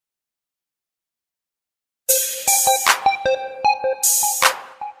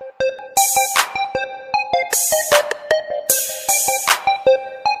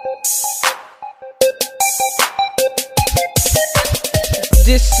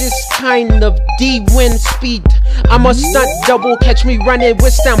This is kind of Da.wynn speed. I'm a stunt double, catch me running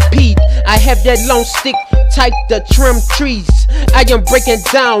with Stampede. I have that long stick, type to trim trees. I am breaking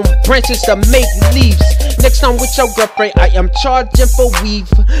down branches to make leaves. Next time with your girlfriend, I am charging for weave.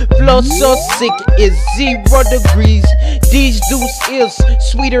 Flow so sick, it's 0 degrees. These dudes is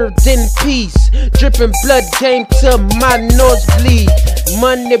sweeter than peas. Dripping blood came to my nosebleed.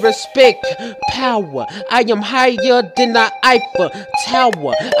 Money, respect, power. I am higher than the Eiffel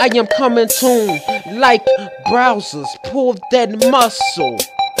Tower. I am coming soon like browsers. Pull that muscle.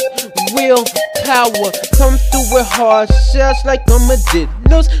 Real power come through with hard shells like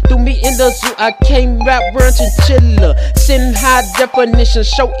armadillos. Threw me in the zoo, I came rap run chinchilla. Send high definition,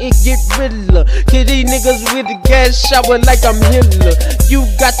 show it get realer. Kill these niggas with the gas shower like I'm Hitler. You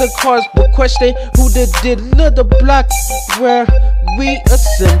got the cars, but question who the dealer. The block where we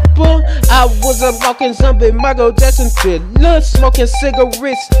assemble. I was a walking zombie, Michael Jackson filler. Smoking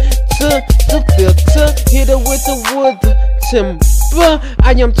cigarettes to the filter. Hit it with the wood timber.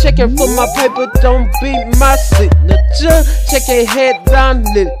 I am checking for my paper, don't be my signature. Check your head down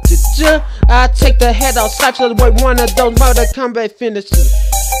literature. I take the head off, slaps of the way one of those Mortal Kombat finishers.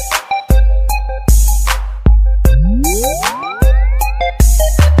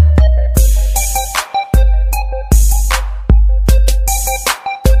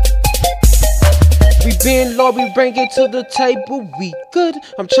 We been low, we bring it to the table, we good.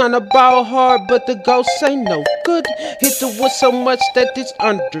 I'm tryna ball hard, but the ghosts ain't no good. Hit the wood so much that it's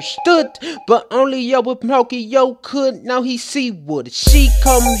understood, but only yo with Pinocchio could. Now he see wood. She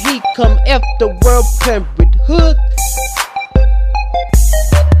come, he come, F the world parenthood.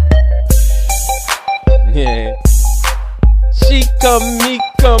 Yeah. She come, he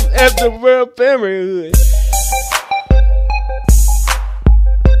come, F the world parenthood.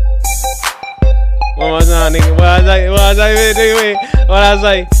 One more time, nigga. What I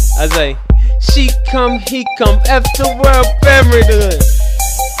say? She come, he come, F the world parenthood.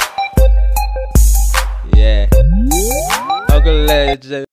 Yeah. Oakcliff.